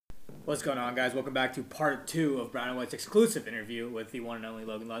What's going on, guys? Welcome back to part 2 of Brown and White's exclusive interview with the one and only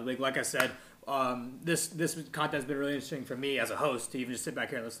Logan Ludwig. Like I said, this content has been really interesting for me as a host to even just sit back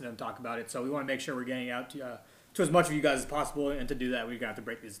here and listen to him talk about it. So we want to make sure we're getting out to as much of you guys as possible, and to do that, we're going to have to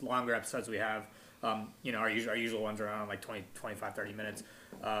break these longer episodes we have. Our usual ones are around like 20, 25, 30 minutes.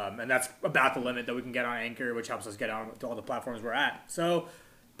 And that's about the limit that we can get on Anchor, which helps us get on to all the platforms we're at. So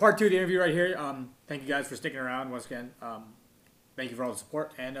part 2 of the interview right here. Thank you guys for sticking around once again. Thank you for all the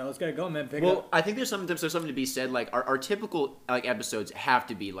support, and let's get it going, man. I think there's something to be said. Like our typical episodes have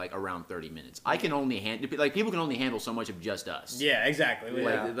to be like around 30 minutes. I can only handle people can only handle so much of just us. Yeah, exactly.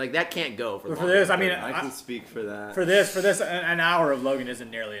 Like that can't go for this. I mean, I can speak for that. For this, an hour of Logan isn't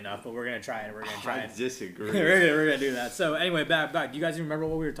nearly enough, but we're gonna try it. I disagree. we're gonna do that. So anyway, back. Do you guys even remember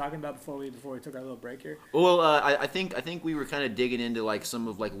what we were talking about before we took our little break here? Well, I think we were kind of digging into like some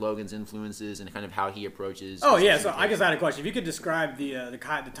of like Logan's influences and kind of how he approaches. Oh yeah, so I guess I had a question. If you could describe the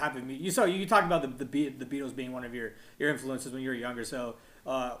type of music. You talked about the Beatles being one of your influences when you were younger. So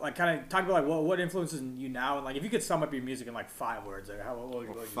like kind of talk about like what influences you now, and like if you could sum up your music in like 5 words, like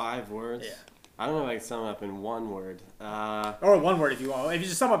what 5 words? Yeah. I don't know if I can sum it up in 1 word. Or 1 word if you want. If you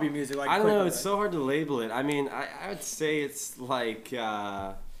just sum up your music, like I don't know. It's so hard to label it. I mean, I would say it's like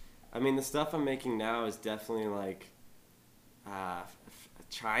I mean the stuff I'm making now is definitely like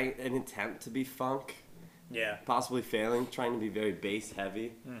try an attempt to be funk. Yeah. Possibly failing, trying to be very bass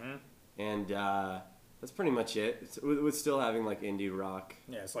heavy. Mm-hmm. And that's pretty much it. With still having like indie rock.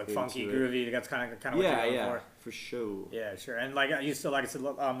 Yeah, it's like funky, groovy. That's kind of what you're going for sure. Yeah, sure. And like you still, like I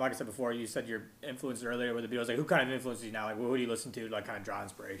said before, you said your influences earlier with the Beatles. Like, who kind of influences you now? Like, who do you listen to? Like, kind of draw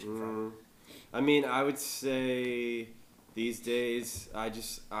inspiration from? I mean, I would say these days, I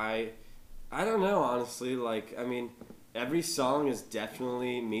don't know, honestly. Like, I mean, every song is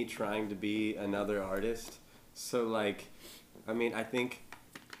definitely me trying to be another artist. So like, I mean, I think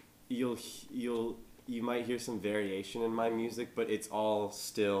you might hear some variation in my music, but it's all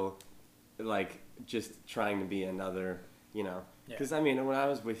still like just trying to be another, you know. Because I mean, when I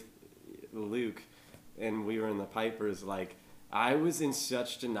was with Luke and we were in the Pipers, like I was in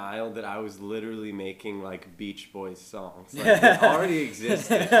such denial that I was literally making like Beach Boys songs. Like it already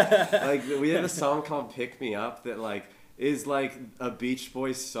existed. Like we have a song called "Pick Me Up" that like is like a Beach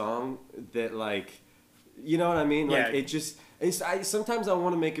Boys song that like. You know what I mean? Like it just. Sometimes I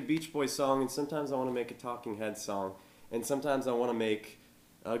want to make a Beach Boys song, and sometimes I want to make a Talking Heads song, and sometimes I want to make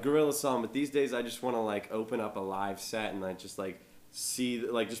a Gorillaz song. But these days, I just want to like open up a live set and like just like see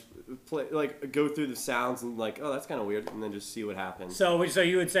like just play like go through the sounds and like that's kind of weird, and then just see what happens. So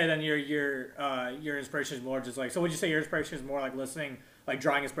you would say then your inspiration is more just like would you say your inspiration is more like listening. Like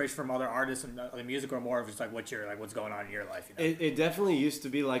drawing inspiration from other artists and other music, or more of just like what's going on in your life? You know? It definitely used to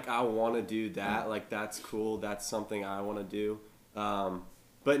be like I want to do that, like that's cool, that's something I want to do.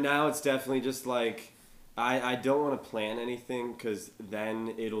 But now it's definitely just like I don't want to plan anything because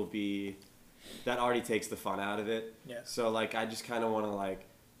then it'll be that already takes the fun out of it. Yeah. So like I just kind of want to like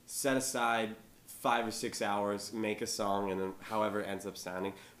set aside 5 or 6 hours, make a song, and then however it ends up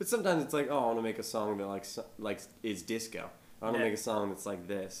sounding. But sometimes it's like I want to make a song that like is disco. I want to make a song that's like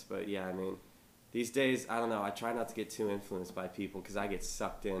this, but yeah, I mean, these days, I don't know, I try not to get too influenced by people because I get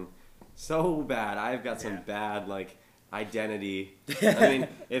sucked in so bad. I've got some bad, like, identity. I mean,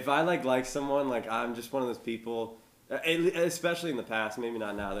 if I, like someone, like, I'm just one of those people, especially in the past, maybe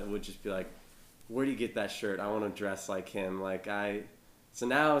not now, that would just be like, where do you get that shirt? I want to dress like him. So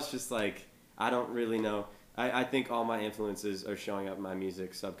now it's just like, I don't really know. I think all my influences are showing up in my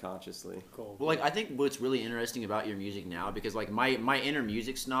music subconsciously. Cool. Well, like I think what's really interesting about your music now, because like my inner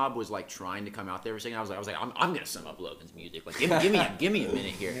music snob was like trying to come out there for a second. I was like I'm gonna sum up Logan's music. Like give me a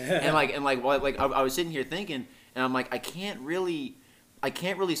minute here. And I was sitting here thinking, and I'm like I can't really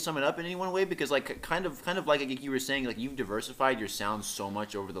sum it up in any one way because like kind of like you were saying, like you've diversified your sound so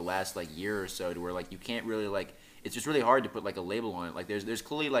much over the last like year or so to where like you can't really like. It's just really hard to put like a label on it. Like there's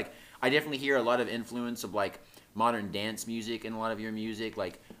clearly like I definitely hear a lot of influence of like modern dance music in a lot of your music,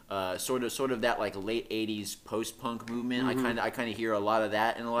 like sort of that like late '80s post-punk movement. Mm-hmm. I kind of hear a lot of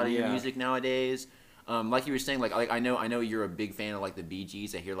that in a lot of your music nowadays. Like you were saying, like I know you're a big fan of like the Bee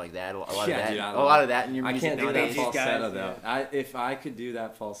Gees. I hear like that a lot of that in your music. I can't do nowadays. that falsetto though. If I could do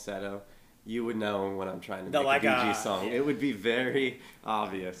that falsetto, you would know when I'm trying to make a Bee Gees song. It would be very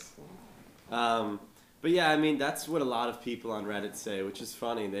obvious. But yeah, I mean, that's what a lot of people on Reddit say, which is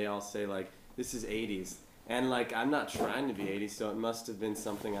funny. They all say, like, this is 80s. And, like, I'm not trying to be 80s, so it must have been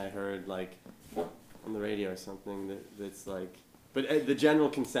something I heard, like, on the radio or something that's, like... But the general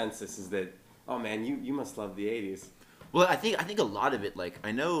consensus is that, oh, man, you must love the 80s. Well, I think a lot of it, like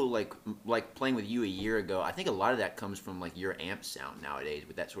I know, like playing with you a year ago, I think a lot of that comes from like your amp sound nowadays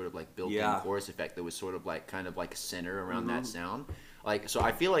with that sort of like built-in chorus effect that was sort of like kind of like a center around that sound. Like so,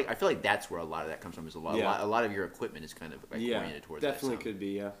 I feel like that's where a lot of that comes from. Is a lot of your equipment is kind of like oriented towards that definitely sound. could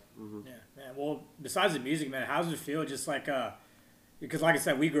be Yeah, man. Well, besides the music, man, how does it feel? Just like because like I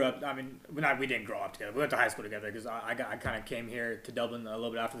said, we grew up. I mean, we didn't grow up together. We went to high school together because I kind of came here to Dublin a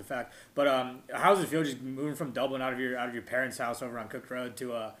little bit after the fact. But how does it feel just moving from Dublin out of your parents' house over on Cook Road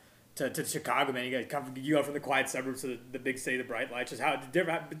to Chicago, man? You go from the quiet suburbs to the big city, the bright lights. Just how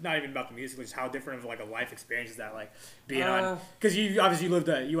different. Not even about the music, just how different of like a life experience is that like being on? Because you obviously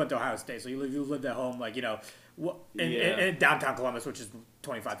you went to Ohio State, so you lived at home, like in downtown Columbus, which is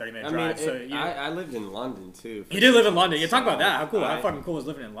 25-30 minute drive. I lived in London too. You did live in London. You talk about that. How cool! How fucking cool is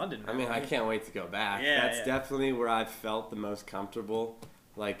living in London? I mean, I can't wait to go back. That's definitely where I felt the most comfortable.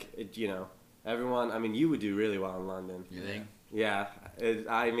 Like everyone. I mean, you would do really well in London. You think? Yeah.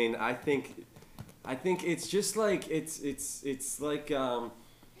 I mean, I think it's just like it's like I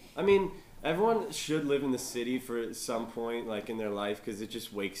mean, everyone should live in the city for some point like in their life because it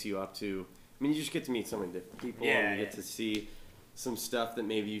just wakes you up to. I mean, you just get to meet so many different people and you get to see some stuff that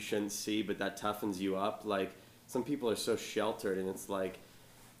maybe you shouldn't see, but that toughens you up. Like some people are so sheltered, and it's like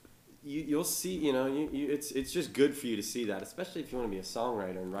you'll see. It's just good for you to see that, especially if you want to be a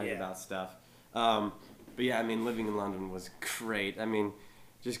songwriter and write about stuff. But yeah, I mean, living in London was great. I mean,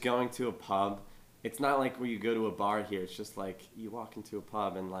 just going to a pub. It's not like where you go to a bar here. It's just like you walk into a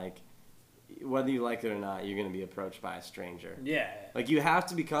pub and like. Whether you like it or not, you're going to be approached by a stranger. Yeah. Like, you have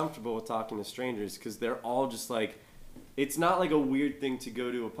to be comfortable with talking to strangers because they're all just like, it's not like a weird thing to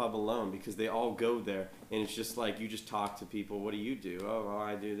go to a pub alone because they all go there and it's just like, you just talk to people. What do you do? Oh, well,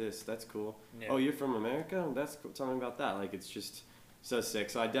 I do this. That's cool. Yeah. Oh, you're from America? That's cool. Tell me about that. Like, it's just so sick.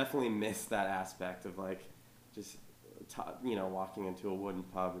 So I definitely miss that aspect of like, just, walking into a wooden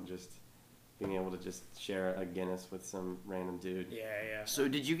pub and just being able to just share a Guinness with some random dude. Yeah. So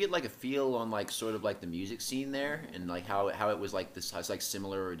did you get like a feel on like sort of like the music scene there and like how it was like this like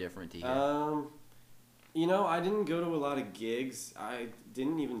similar or different to here? I didn't go to a lot of gigs. I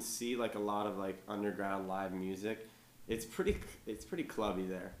didn't even see like a lot of like underground live music. It's pretty clubby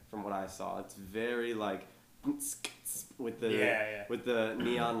there from what I saw. It's very like with the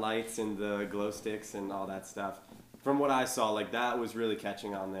neon lights and the glow sticks and all that stuff. From what I saw, like that was really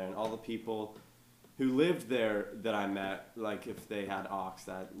catching on there, and all the people who lived there that I met, like if they had aux,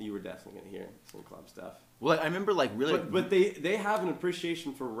 that you were definitely gonna hear some club stuff. Well, I remember like really, but they have an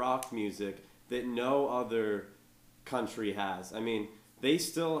appreciation for rock music that no other country has. I mean, they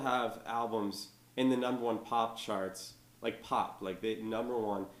still have albums in the #1 pop charts, like the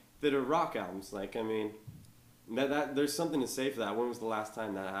 #1 that are rock albums. Like I mean, that there's something to say for that. When was the last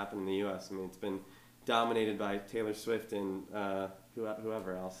time that happened in the U.S.? I mean, it's been dominated by Taylor Swift and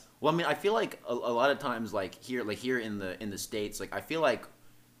whoever else. Well, I mean, I feel like a lot of times, like here in the States, like I feel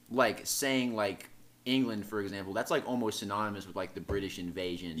like saying like England, for example, that's like almost synonymous with like the British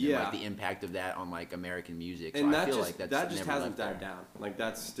invasion and like the impact of that on like American music. So and I feel like that just hasn't died down. Like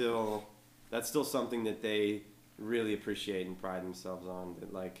that's still something that they really appreciate and pride themselves on.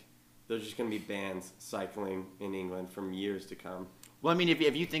 That like there's just gonna be bands cycling in England from years to come. Well, I mean,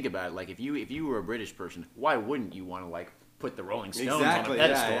 if you think about it, like if you were a British person, why wouldn't you want to like put the Rolling Stones on a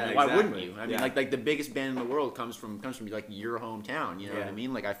pedestal? Why wouldn't you? I mean, like the biggest band in the world comes from like your hometown. You know what I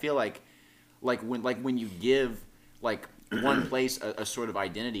mean? Like I feel like when you give like one place a sort of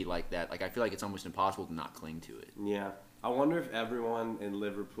identity like that, like I feel like it's almost impossible to not cling to it. Yeah, I wonder if everyone in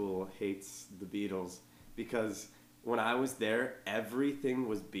Liverpool hates the Beatles because when I was there, everything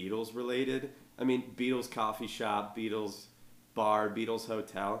was Beatles related. I mean, Beatles coffee shop, Beatles bar, Beatles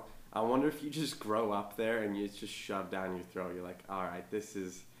hotel. I wonder if you just grow up there and it's just shoved down your throat. You're like, all right, this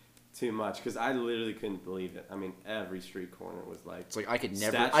is too much. Because I literally couldn't believe it. I mean, every street corner was like. It's like I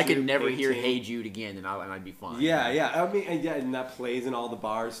could never hear "Hey Jude" again, and I'd be fine. Yeah. I mean, and that plays in all the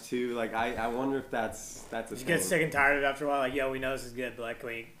bars too. Like, I wonder if that's a thing. You get sick and tired of it after a while. Like, yo, we know this is good, but like, can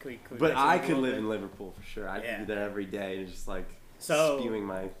we but I could live in Liverpool for sure. I'd be there every day and just like. Spewing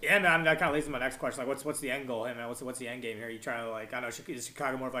my man, that kind of leads to my next question. Like, what's the end goal? Hey man, what's the end game here? Are you trying to like? I know is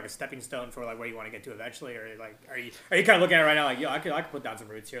Chicago more of like a stepping stone for like where you want to get to eventually, or like are you kind of looking at it right now like, yo, I could put down some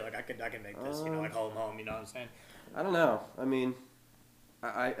roots here. Like I can make this, like home. You know what I'm saying? I don't know. I mean,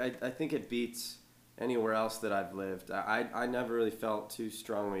 I think it beats anywhere else that I've lived. I never really felt too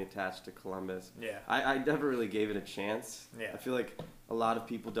strongly attached to Columbus. Yeah. I never really gave it a chance. Yeah. I feel like a lot of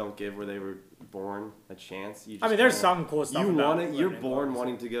people don't give where they were born a chance. You just I mean, there's some cool stuff. You're born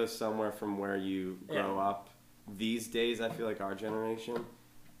wanting to go somewhere from where you grow up. These days, I feel like our generation,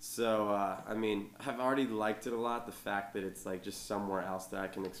 So, I mean, I've already liked it a lot, the fact that it's like just somewhere else that I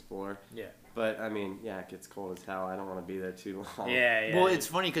can explore. Yeah. But, I mean, yeah, it gets cold as hell. I don't want to be there too long. Yeah. Well, it's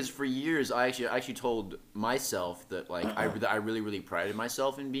funny because for years I actually told myself that like I really prided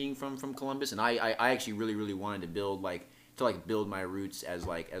myself in being from Columbus, and I actually really wanted to build build my roots as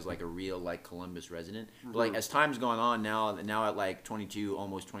a real like Columbus resident. But like as time's gone on now at like 22,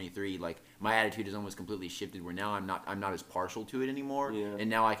 almost 23, like my attitude has almost completely shifted where now I'm not as partial to it anymore, Yeah. and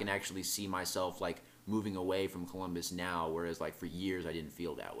now I can actually see myself like moving away from Columbus now, whereas like for years I didn't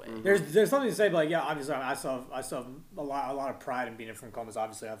feel that way. There's something to say, but like, yeah, obviously I still have a lot of pride in being from Columbus.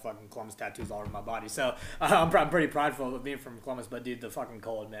 Obviously, I have fucking Columbus tattoos all over my body, so I'm pretty prideful of being from Columbus. But dude, the fucking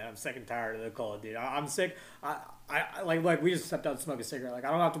cold, man, I'm sick and tired of the cold, dude. I'm sick. I like we just stepped out to smoke a cigarette. Like I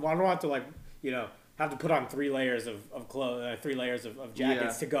don't have to like have to put on 3 layers of clothes, 3 layers of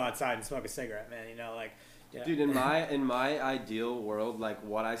jackets to go outside and smoke a cigarette, man. Like, yeah. Dude, in my ideal world, like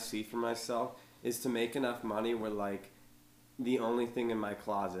what I see for myself is to make enough money where like the only thing in my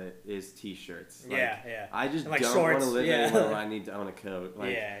closet is t-shirts. Like, yeah. I just like don't shorts, want to live yeah. anywhere where I need to own a coat. Like,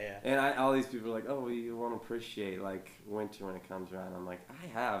 Yeah. And all these people are like, oh, well, you won't appreciate like winter when it comes around. I'm like, I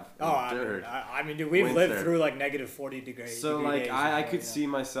have endured. I mean, dude, we've lived through like negative 40 degrees. So like days I before, could see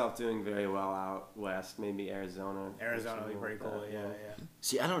myself doing very well out west, maybe Arizona. Arizona would be pretty cool. Yeah.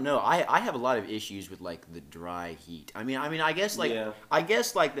 See, I don't know. I have a lot of issues with like the dry heat. I mean, I guess like Yeah. I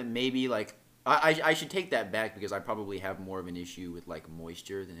guess like that maybe like I should take that back because I probably have more of an issue with like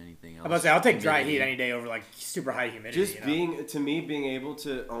moisture than anything else. I'm about to say I'll take dry heat any day over like super high humidity. Just being able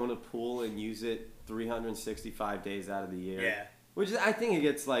to own a pool and use it 365 days out of the year. Yeah. Which is, I think it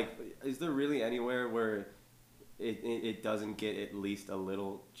gets like, is there really anywhere where it doesn't get at least a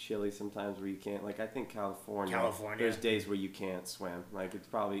little chilly sometimes where you can't, like I think California. There's days where you can't swim. Like it's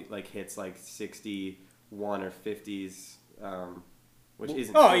probably like hits like 61 or 50s. Which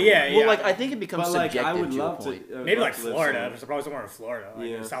isn't. Oh yeah. Well, like I think it becomes but like subjective I would to love a point. to Maybe like love to live Florida. somewhere. There's probably somewhere in Florida. Like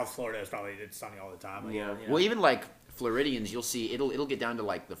Yeah. South Florida is probably it's sunny all the time. Like, Yeah. Well, even like Floridians, you'll see it'll get down to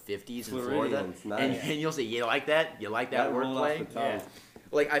like the 50s in Florida, Floridians, nice. and you'll say you like that That rolled off wordplay. the tongue. Yeah.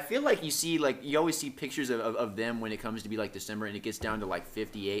 Like I feel like you always see pictures of them when it comes to be like December and it gets down to like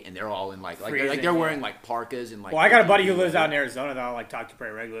 58 and they're all in like Freezing, they're wearing like parkas and like. Well, I got a buddy who lives out in Arizona that I like talk to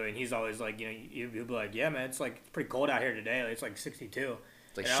pretty regularly, and he's always like, he'll be like, yeah, man, it's like it's pretty cold out here today. Like, it's like 62.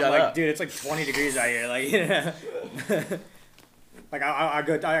 It's like, and shut I'm like, up, dude, it's like 20 degrees out here. Like, like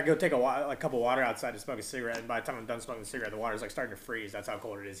I go take a cup of water outside to smoke a cigarette, and by the time I'm done smoking a cigarette, the water's like starting to freeze. That's how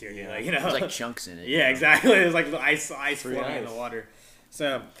cold it is here. Yeah. Like, There's like chunks in it. Yeah, exactly. There's like ice Free floating in ice. the water.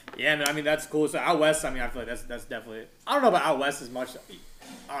 So yeah, man, I mean that's cool. So out west, I mean I feel like that's definitely. I don't know about out west as much.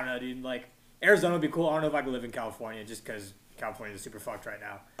 I don't know, dude. Like Arizona would be cool. I don't know if I could live in California just because California is super fucked right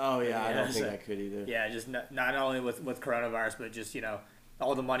now. Oh yeah, I don't Yeah, think so- I could either. Yeah, just not only with coronavirus, but just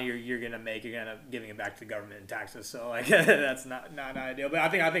all the money you're gonna make, you're gonna giving it back to the government in taxes. So like that's not ideal. But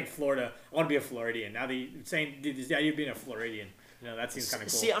I think Florida. I want to be a Floridian. Now that you're saying the idea of being a Floridian, that seems kind of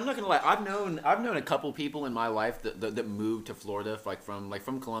cool. See, I'm not gonna lie. I've known a couple people in my life that moved to Florida,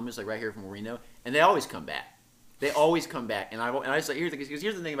 from Columbus, like right here from Reno, and they always come back. They always come back, and I just like here's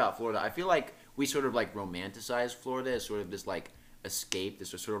the thing about Florida. I feel like we sort of like romanticize Florida as sort of this like escape, this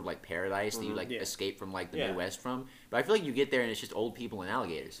sort of like paradise that you like escape from like the Midwest from. But I feel like you get there and it's just old people and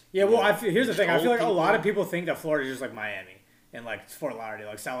alligators. Yeah, well, here's the thing. I old feel like a lot people. of people think that Florida is just like Miami and like Fort Lauderdale.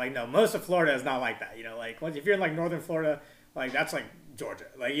 Like, so like no, most of Florida is not like that. Like if you're in like northern Florida, like that's like Georgia.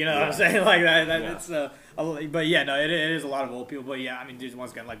 Like what I'm saying? Like that it's but yeah, no, it is a lot of old people. But yeah, I mean, just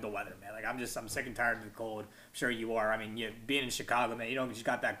once again, like the weather, man. Like I'm sick and tired of the cold. I'm sure you are. I mean, being in Chicago, man, you don't just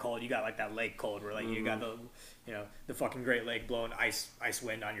got that cold. You got like that lake cold where like you got the fucking Great Lake blowing ice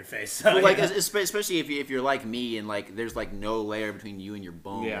wind on your face. So, Well, like especially if you're like me and like there's like no layer between you and your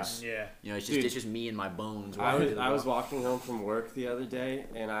bones. Yeah. yeah. It's just me and my bones. I was walking home from work the other day,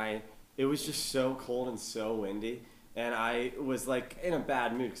 and it was just so cold and so windy, and I was like in a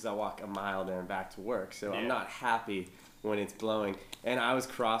bad mood because I walk a mile there and back to work, so I'm not happy when it's blowing. And I was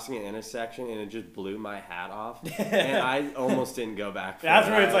crossing an intersection, and it just blew my hat off, and I almost didn't go back. That's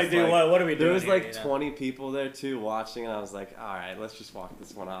where it's like, dude, what are we doing? There was here, like 20 people there too watching, and I was like, all right, let's just walk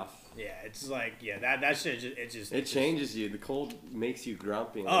this one off. Yeah, it's like that shit. It Changes you. The cold makes you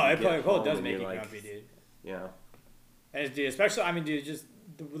grumpy. The cold does make you like, grumpy, dude. Yeah. And dude, especially, I mean, dude, just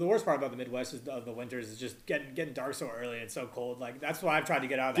the worst part about the Midwest is the winters is just getting dark so early and it's so cold. Like that's why I've tried to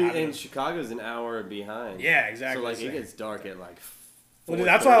get out of the Dude, habit. and Chicago's an hour behind. Yeah, exactly. So like it gets dark at like Well, dude,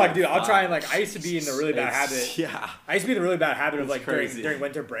 that's why, like, dude, I'll 4:35. try and, like, I used to be in the really bad It's- habit. Yeah. I used to be in the really bad habit of, It's like, crazy. during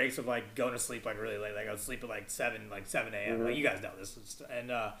winter breaks of, like, going to sleep, like, really late. Like, I would sleep at, like, 7 a.m. Mm-hmm. Like, you guys know this. And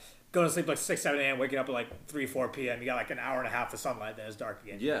going to sleep, like, 6, 7 a.m., waking up at, like, 3, 4 p.m. You got, like, an hour and a half of sunlight, then it's dark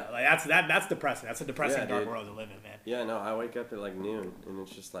again. Yeah. You know? Like, that's depressing. That's a depressing, Yeah, dark dude. world to live in, man. Yeah, no, I wake up at like noon, and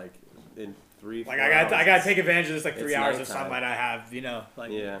it's just like in 3. Like, 4 I gotta hours, take advantage of this, like, 3 it's hours of nighttime. sunlight I have, you know?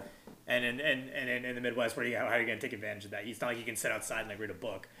 Like, Yeah. And in the Midwest, how are you gonna take advantage of that? It's not like you can sit outside and like read a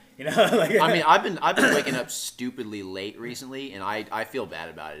book, you know. Like, I mean, I've been waking up stupidly late recently, and I feel bad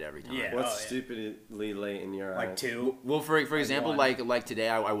about it every time. Yeah. What's Oh, yeah. stupidly late in your like eyes? 2. Well, for example, 1. like today,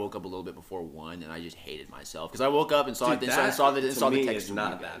 I woke up a little bit before 1, and I just hated myself because I woke up and saw Dude, it, that, saw to the me text is from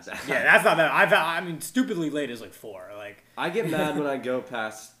not you guys. that bad. Yeah, that's not bad. I mean, stupidly late is like 4. Like, I get mad when I go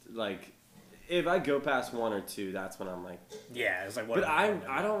past like, if I go past 1 or 2, that's when I'm like. yeah, it's like what. But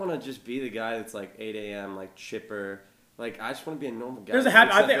I don't want to just be the guy that's like 8 a.m. like chipper. Like I just want to be a normal guy. There's a that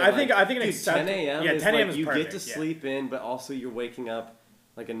habit. wakes up I think at, an dude, accept- 10 a.m. Yeah, is 10 a.m. like is you perfect, get to yeah. sleep in, but also you're waking up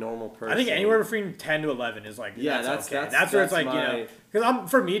like a normal person. I think anywhere between 10 to 11 is like Yeah, that's okay. that's- That's where it's that's like, you know, my- because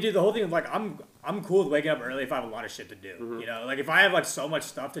for me, dude, the whole thing is like I'm cool with waking up early if I have a lot of shit to do. Mm-hmm. You know, like if I have like so much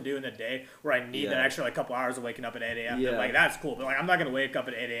stuff to do in the day where I need Yeah. that extra like couple hours of waking up at 8 a.m. Yeah. Then, like that's cool. But like I'm not gonna wake up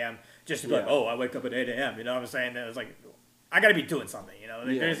at 8 a.m. just to be like, Yeah. oh, I wake up at 8 a.m. You know what I'm saying? It's like I gotta be doing something. You know,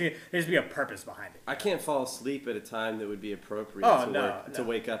 like, Yeah. there needs to be a purpose behind it. I can't fall asleep at a time that would be appropriate Oh, to no, work to no.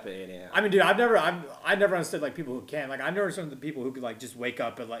 wake up at 8 a.m. I mean, dude, I never understood like people who can. Like, I've never understood the people who could like just wake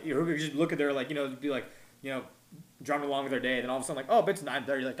up and like who could just look at their like be like drumming along with their day, and then all of a sudden like, oh, but it's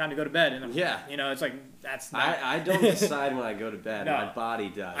 9:30, like time to go to bed, and Yeah. it's like that's not. I don't decide when I go to bed. No. My body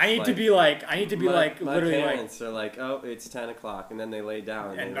does. I need to be like my literally parents are like, oh, it's 10 o'clock, and then they lay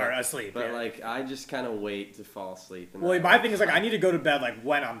down and they are like- asleep. But yeah. like, I just kind of wait to fall asleep. And Well, then my thing is like I need to go to bed like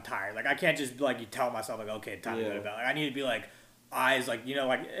when I'm tired. Like I can't just like you tell myself like okay time to go Yeah. to bed. Like I need to be like eyes like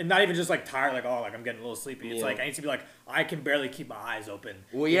like and not even just like tired like oh like I'm getting a little sleepy. It's Yeah. like I need to be like I can barely keep my eyes open.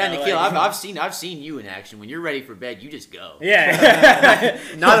 Well, You yeah, know, Nikhil, like- I've seen you in action. When you're ready for bed, you just go. Yeah.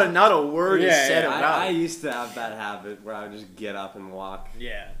 Not a word is Yeah, said yeah. about I it. used to have that habit where I would just get up and walk.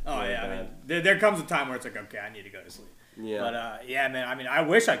 Yeah. Oh Really yeah. I mean, bad. there comes a time where it's like, okay, I need to go to sleep. Yeah. But yeah, man. I mean, I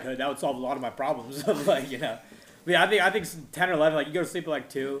wish I could. That would solve a lot of my problems. Of like, But yeah, I think 10 or 11. Like you go to sleep at like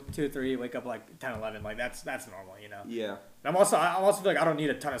 2, 3, wake up like 10, 11. Like that's normal. Yeah. And I also feel like I don't need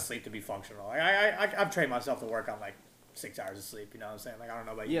a ton of sleep to be functional. Like I've trained myself to work on like 6 hours of sleep. You know what I'm saying? Like I don't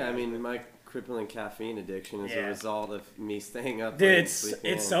know about you. Yeah, I guys, mean, but- my crippling caffeine addiction is Yeah. a result of me staying up. Dude, late and it's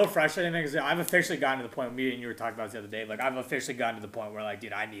sleeping in. so frustrating because I've officially gotten to the point. Me and you were talking about this the other day. Like I've officially gotten to the point where like,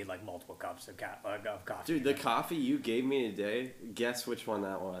 dude, I need like multiple cups of coffee. Dude, the coffee you gave me today, guess which one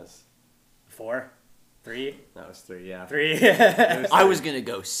that was? 4, 3, That was 3, yeah. 3. It I was gonna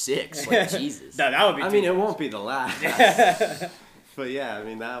go 6. Like Jesus. No, that would be. I too mean, it much. won't be the last. But yeah, I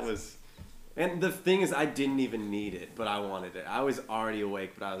mean, that was. And the thing is, I didn't even need it, but I wanted it. I was already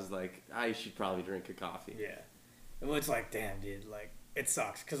awake, but I was like, I should probably drink a coffee. Yeah. Well, it's like, damn, dude, like it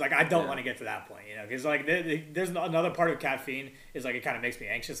sucks because like I don't Yeah. want to get to that point, because like there's another part of caffeine is like it kind of makes me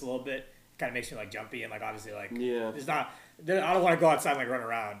anxious a little bit. It kind of makes me like jumpy and like obviously like Yeah. it's not. I don't want to go outside and like run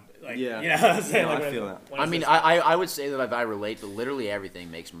around. Like, Yeah. You know what I'm saying? No, Like, I when feel it's- that. when I it's mean, this- I would say that if I relate, but literally everything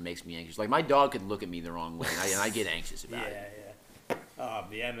makes me anxious. Like my dog could look at me the wrong way, and I get anxious about it.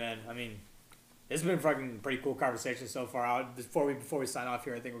 Yeah, man. I mean, it's been a fucking pretty cool conversation so far. Before we sign off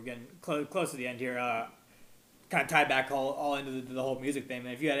here, I think we're getting close to the end here. Kind of tie back all into the whole music thing,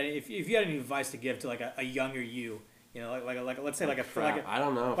 man. If you had any advice to give to like a younger you, like let's say like a Crap, I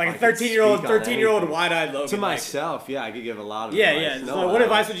don't know. if like I a could 13-year-old speak on anything. wide-eyed Logan. To like- myself, yeah, I could give a lot of yeah, advice. yeah. No So one what else.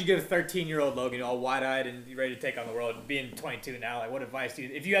 advice would you give a 13-year-old Logan, all wide-eyed and ready to take on the world, being 22 now? Like, what advice do you,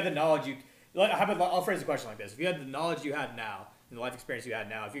 if you had the knowledge I'll phrase the question like this: if you had the knowledge you had now and the life experience you had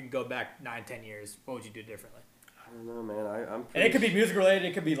now, if you could go back 9, 10 years, what would you do differently? I don't know, man. I'm And pretty it could be music related,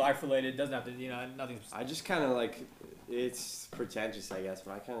 it could be life related. It doesn't have to, nothing. I just kind of like, it's pretentious, I guess,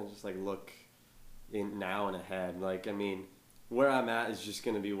 but I kind of just like look in now and ahead. Like, I mean, where I'm at is just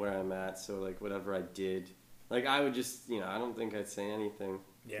gonna be where I'm at. So like, whatever I did, like I would just, I don't think I'd say anything.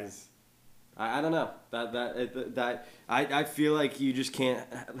 Yeah. 'Cause I don't know I feel like you just can't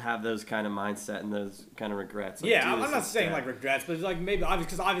have those kind of mindset and those kind of regrets. Like, Yeah, do I'm this not saying instead. like regrets, but like maybe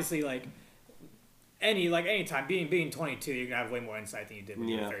because obviously like any time being 22, you're gonna have way more insight than you did when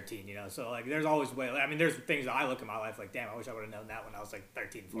you were Yeah. 13. So like there's always way. I mean, there's things that I look at my life like, damn, I wish I would have known that when I was like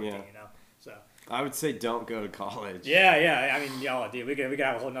 13, 14. Yeah. So I would say don't go to college. yeah. I mean, dude, we could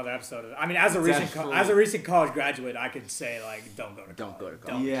have a whole nother episode. I mean, as a recent Definitely. recent college graduate, I could say like, don't go to college. Don't go to Don't.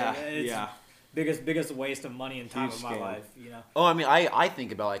 college. Yeah, It's- yeah. biggest waste of money and time Huge of my scam. life. You know. Oh, I mean, I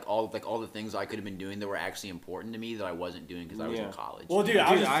think about all the things I could have been doing that were actually important to me that I wasn't doing because I was in Yeah. college. Well, dude,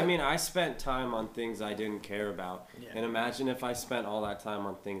 Dude, I mean, I spent time on things I didn't care about, Yeah. and imagine if I spent all that time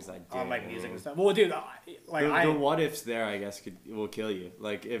on things I did. on like I music mean, and stuff. Well, dude, the what ifs there, I guess, will kill you.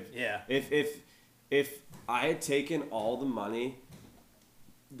 Like if I had taken all the money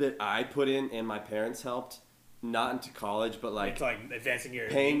that I put in and my parents helped, not into college, but like it's like advancing your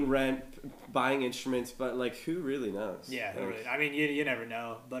paying rent, buying instruments, but like who really knows? Yeah, Like, really. I mean, you never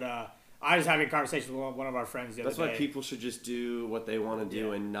know. But I was having a conversation with one of our friends the other that's day. why people should just do what they want to do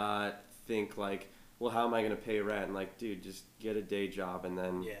Yeah. and not think like, well, how am I going to pay rent? And like, dude, just get a day job and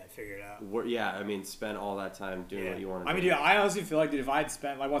then figure it out. I mean, spend all that time doing what you want to do. I mean, dude, I honestly feel like, dude, if I had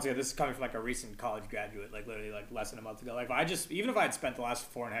spent, like, once again, this is coming from, like, a recent college graduate, like, literally, like, less than a month ago. Like, even if I had spent the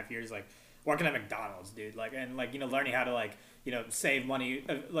last 4.5 years, like, working at McDonald's, dude, like, and, like, you know, learning how to, like, you know, save money,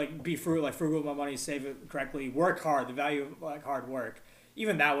 like, be frugal with my money, save it correctly, work hard, the value of, like, hard work,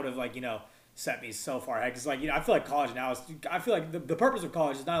 even that would have, like, you know, set me so far ahead. Because, like, you know, I feel like college now I feel like the purpose of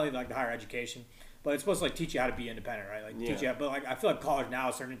college is not only, like, the higher education, but it's supposed to like teach you how to be independent, right? Like teach you. But like I feel like college now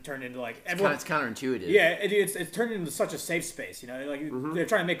is starting to turn into like everyone. It's counterintuitive. Yeah, it's turned into such a safe space. You know, like they're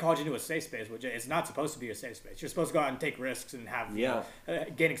trying to make college into a safe space, which it's not supposed to be a safe space. You're supposed to go out and take risks and have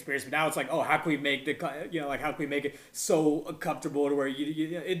gain experience. But now it's like, oh, how can we make how can we make it so comfortable to where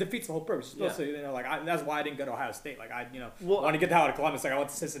it defeats the whole purpose. You're supposed to, you know, like that's why I didn't go to Ohio State. Like I want to get out of Columbus. Like I went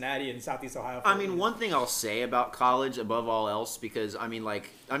to Cincinnati and Southeast Ohio. I mean, one thing I'll say about college above all else, because I mean,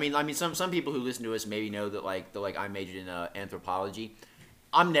 some people who listen to us maybe know that like I majored in anthropology.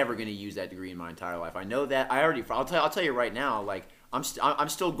 I'm never going to use that degree in my entire life. I know that. I'll tell you right now. Like I'm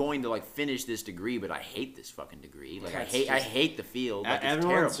still going to like finish this degree, but I hate this fucking degree. Like I hate the field. Like, everyone's it's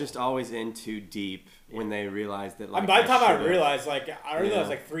terrible. just always in too deep when they realize that. Like, by the time I realized, like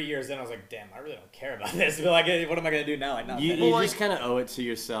 3 years in, I was like, damn, I really don't care about this. But like, what am I gonna do now? Like, not you finish. just kind of owe it to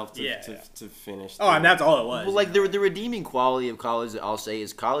yourself to finish. Oh, and that's all it was. Well, like the redeeming quality of college, I'll say,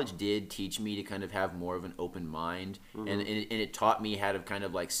 is college did teach me to kind of have more of an open mind, and it taught me how to kind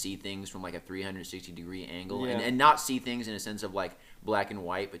of like see things from like a 360-degree angle, and not see things in a sense of like black and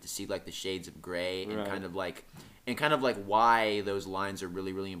white, but to see like the shades of gray and kind of like why those lines are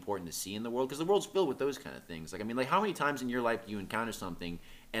really, really important to see in the world, because the world's filled with those kind of things. Like, I mean, like, how many times in your life do you encounter something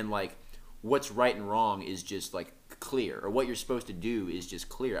and like what's right and wrong is just like clear, or what you're supposed to do is just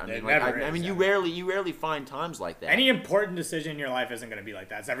clear? I mean, like, I mean, you rarely find times like that. Any important decision in your life isn't gonna be like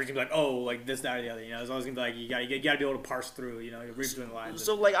that. It's never gonna be like, oh, like this, that, or the other. You know, it's always gonna be like you gotta be able to parse through. You know, read between the lines.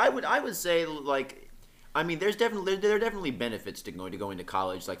 So, like, I would say, like, I mean, there are definitely benefits to go into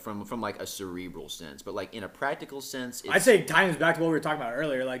college, like from like a cerebral sense, but like in a practical sense, I'd say tying back to what we were talking about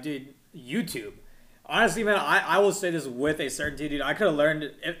earlier. Like, dude, YouTube. Honestly, man, I will say this with a certainty, dude. I could have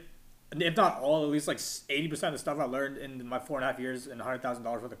learned, if not all, at least like 80% of the stuff I learned in my 4.5 years and $100,000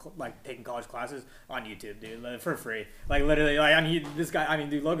 worth of like taking college classes on YouTube, dude, like, for free. Like literally, like I mean, this guy, I mean,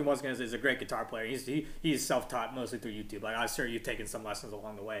 dude, Logan Watkins is a great guitar player. He's self-taught mostly through YouTube. Like I'm sure you've taken some lessons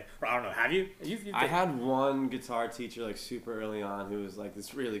along the way, or I don't know, have you? I had one guitar teacher like super early on who was like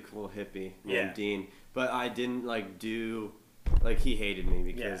this really cool hippie named Dean, but I didn't like do, like he hated me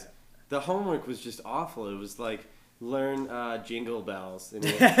because the homework was just awful. It was like learn Jingle Bells,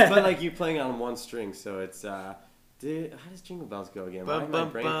 but like you playing on one string, so it's how does Jingle Bells go again? Why am I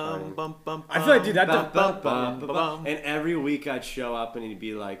brain farting? I feel like, dude, and every week I'd show up and he'd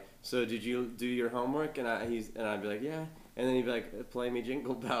be like, so did you do your homework? And I'd be like, yeah. And then he'd be like, play me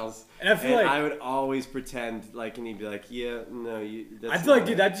Jingle Bells. And I feel like I would always pretend like, and he'd be like, yeah, no, that's I feel like,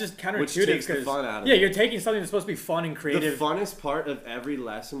 dude, that's just counterintuitive. Which takes the fun out of it. it. You're taking something that's supposed to be fun and creative. The funnest part of every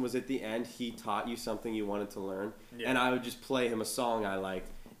lesson was at the end, he taught you something you wanted to learn. Yeah. And I would just play him a song I liked.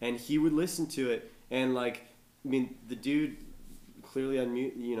 And he would listen to it. And, like, I mean, the dude clearly had,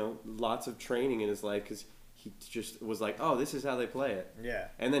 lots of training in his life because he just was like, oh, this is how they play it. Yeah.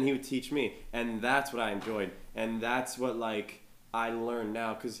 And then he would teach me. And that's what I enjoyed. And that's what, like, I learn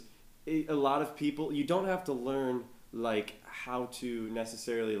now, because a lot of people, you don't have to learn like how to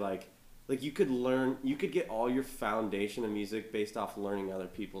necessarily like you could get all your foundation of music based off learning other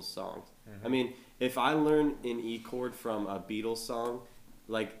people's songs. I mean, if I learn an E chord from a Beatles song,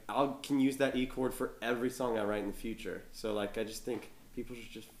 like can use that E chord for every song I write in the future. So like I just think people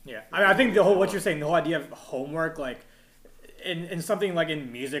should just I think what you're saying, the whole idea of homework, like in something like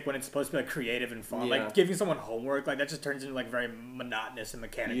in music when it's supposed to be like creative and fun, like giving someone homework, like that just turns into like very monotonous and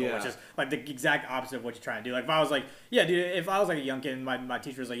mechanical, which is like the exact opposite of what you're trying to do. Like if I was like, dude, if I was like a young kid and my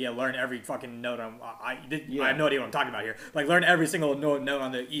teacher was like, learn every fucking note I have no idea what I'm talking about here. Like learn every single note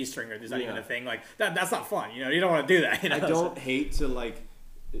on the E string, or is that even a thing? Like that's not fun, you know? You don't want to do that. You know? I don't hate to like,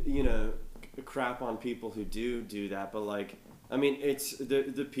 crap on people who do that, but like, I mean, it's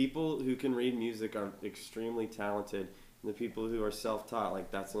the people who can read music are extremely talented, and the people who are self-taught,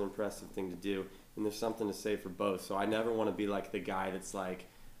 like, that's an impressive thing to do, and there's something to say for both. So I never want to be like the guy that's like,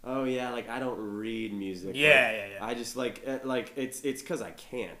 oh yeah, like I don't read music. Yeah. I just like it's because I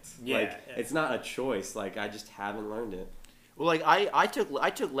can't. Yeah. It's not a choice. Like I just haven't learned it. Well, like I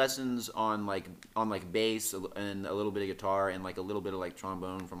took lessons on bass and a little bit of guitar and like a little bit of like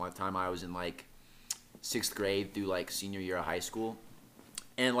trombone from the time I was in like 6th grade through like senior year of high school,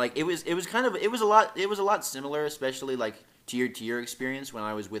 and like it was a lot similar, especially like to your experience when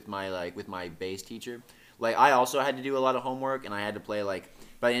I was with my bass teacher. Like I also had to do a lot of homework, and I had to play like,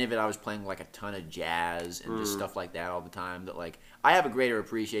 by the end of it I was playing like a ton of jazz and just stuff like that all the time that like I have a greater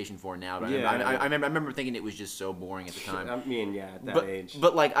appreciation for now. But I remember thinking it was just so boring at the time. I mean, yeah, at that age.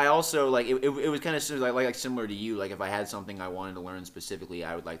 But like I also like it was kind of like similar to you. Like if I had something I wanted to learn specifically,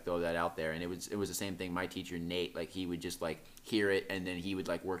 I would like throw that out there. And it was the same thing. My teacher Nate, like he would just like hear it and then he would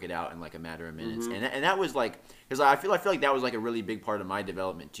like work it out in like a matter of minutes. And that was like, because I feel like that was like a really big part of my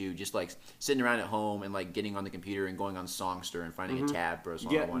development too. Just like sitting around at home and like getting on the computer and going on Songster and finding a tab for a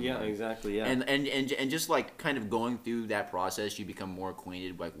song I wanted to learn. Exactly. Yeah. And just like kind of going through that process, you become more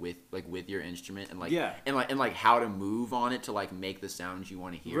acquainted with your instrument and like how to move on it to like make the sounds you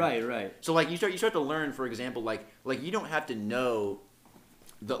want to hear. Right. So like you start to learn, for example, like you don't have to know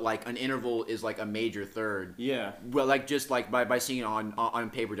that like an interval is like a major third. Yeah. Well, like just like by seeing it on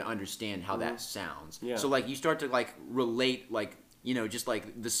paper to understand how that sounds. Yeah. So like you start to like relate like, you know, just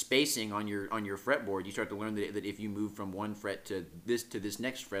like the spacing on your fretboard, you start to learn that if you move from one fret to this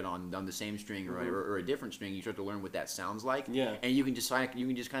next fret on the same string or a different string, you start to learn what that sounds like. Yeah. And you can just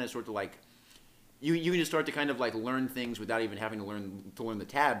kind of sort of like you can just start to kind of like learn things without even having to learn the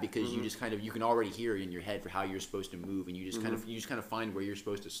tab, because you just kind of, you can already hear in your head for how you're supposed to move, and you just kind of find where you're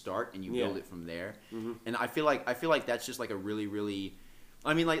supposed to start and you build it from there. And I feel like that's just like a really, really,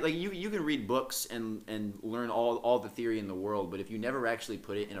 I mean, like you can read books and learn all the theory in the world, but if you never actually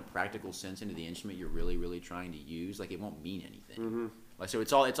put it in a practical sense into the instrument you're really, really trying to use, like it won't mean anything. Like, so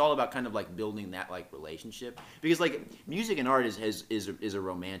it's all about kind of like building that like relationship, because like music and art is a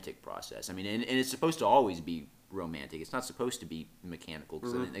romantic process. I mean, and it's supposed to always be romantic. It's not supposed to be mechanical,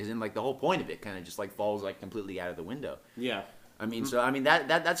 because then like the whole point of it kind of just like falls like completely out of the window. Yeah. I mean, so I mean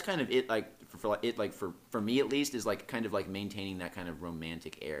that's kind of it. Like for me at least, is like kind of like maintaining that kind of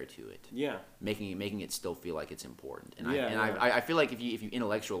romantic air to it. Yeah. Making it still feel like it's important. And I feel like if you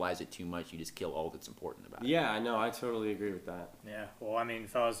intellectualize it too much, you just kill all that's important about it. Yeah, I know. I totally agree with that. Yeah. Well, I mean,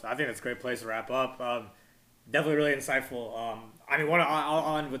 fellas, I think that's a great place to wrap up. Definitely really insightful. I mean,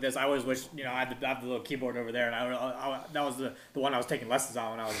 I'll end with this. I always wish, you know, I had the little keyboard over there, and that was the one I was taking lessons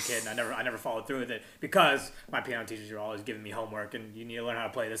on when I was a kid, and I never followed through with it because my piano teachers were always giving me homework, and you need to learn how to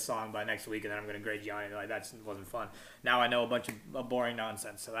play this song by next week, and then I'm going to grade you on it. Like, that wasn't fun. Now I know a bunch of boring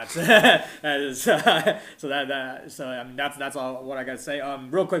nonsense, so that's so I mean that's all what I got to say.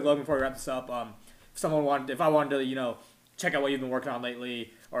 Real quick, Logan, before we wrap this up, if I wanted to, you know, check out what you've been working on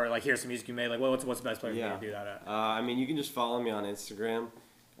lately, or like hear some music you made, like what's the best place for me to do that at? I mean, you can just follow me on Instagram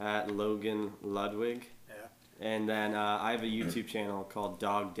at Logan Ludwig. Yeah. And then I have a YouTube channel called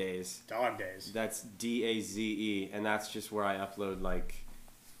Dog Days. Dog Days. That's DAZE, and that's just where I upload like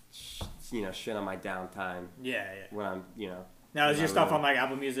shit on my downtime. Yeah. When I'm Now, is your stuff on like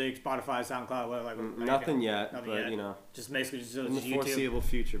Apple Music, Spotify, SoundCloud? Nothing yet, but you know, just basically just in the YouTube. Foreseeable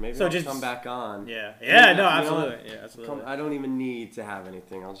future. Maybe I'll just come back on. Absolutely. Absolutely. I don't even need to have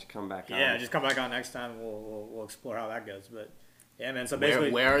anything. I'll just come back on. Yeah, just come back on next time. We'll explore how that goes. But yeah, man. So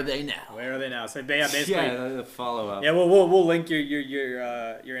basically, where are they now? Where are they now? So basically, the follow up. Yeah, we'll link your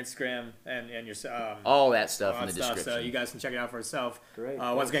Instagram and your all that stuff in the description, so you guys can check it out for yourself. Great.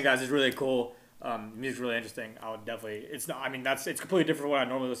 Once again, guys, it's really cool. Music's really interesting. I would definitely. It's completely different from what I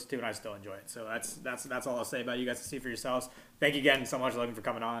normally listen to, and I still enjoy it. So that's all I'll say about it. You guys can see for yourselves. Thank you again so much, Logan, for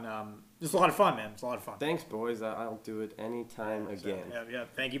coming on. It's a lot of fun, man. It's a lot of fun. Thanks, boys. I'll do it anytime again. Yeah.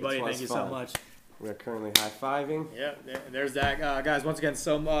 Thank you, buddy. Thank you so much. We're currently high-fiving. Yeah, there's that. Guys, once again,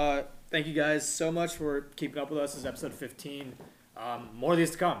 thank you guys so much for keeping up with us. This is episode 15. More of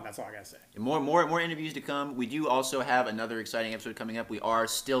these to come. That's all I gotta say. More interviews to come. We do also have another exciting episode coming up. We are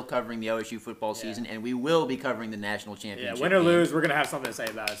still covering the OSU football season, and we will be covering the national championship. Yeah, win or lose, we're gonna have something to say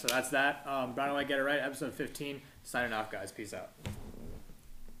about it. So that's that. Brown and White Get It Right, episode 15. Signing off, guys. Peace out.